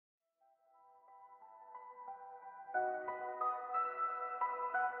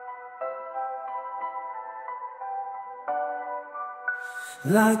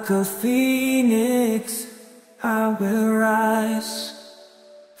Like a phoenix, I will rise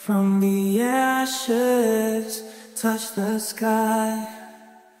from the ashes, touch the sky.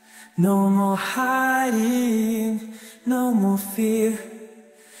 No more hiding, no more fear.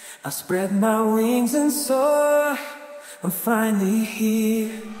 I spread my wings and soar. I'm finally here.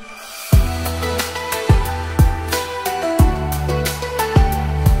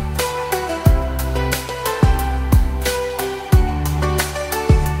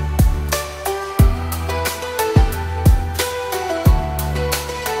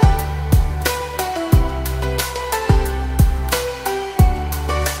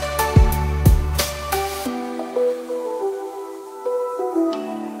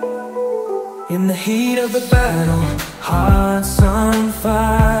 In the heat of the battle, hearts on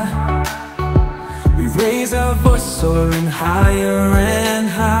fire, we raise our voice, soaring higher and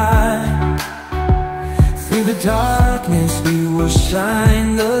high. Through the darkness we will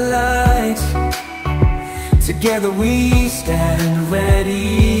shine the light. Together we stand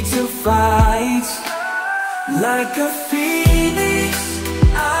ready to fight. Like a phoenix,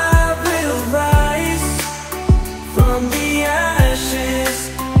 I will rise from the ashes,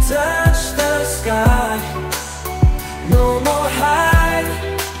 touch the sky. No more hide,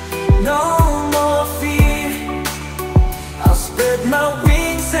 no more fear. I'll spread my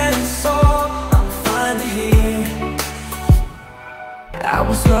wings and soar. I'm finally here. I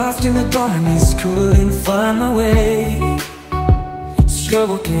was lost in the darkness, couldn't find my way.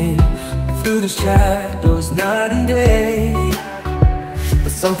 Struggle came through the shadows night and day,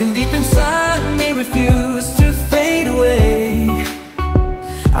 but something deep inside me refused to fade away.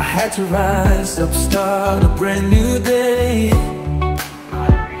 I had to rise up, start a brand new day.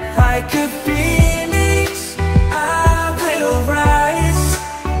 Like a phoenix, I will rise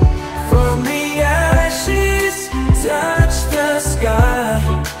from the ashes, touch the sky.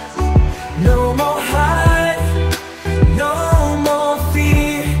 No more hide, no more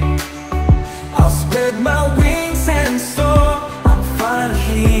fear. I'll spread my wings and soar. I'm finally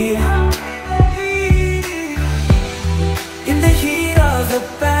here. In the heat of the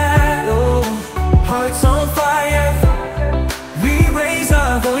battle, hearts on fire, we raise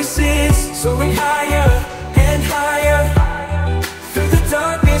our voices, soaring higher and higher. Through the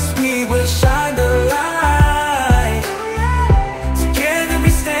darkness we will shine the light. Together we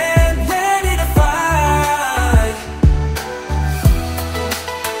stand ready to fight.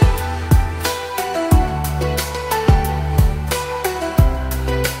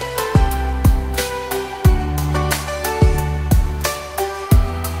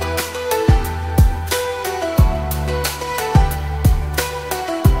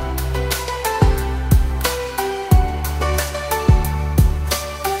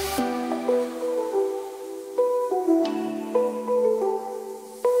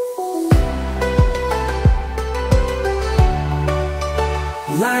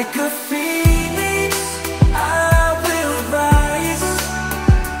 Like a phoenix, I will rise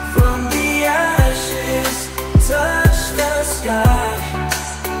from the ashes, touch the sky.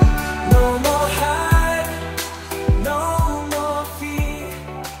 No more hide, no more fear.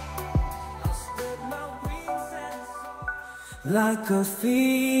 I'll spread my wings and soar. Like a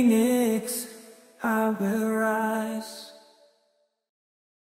phoenix, I will rise.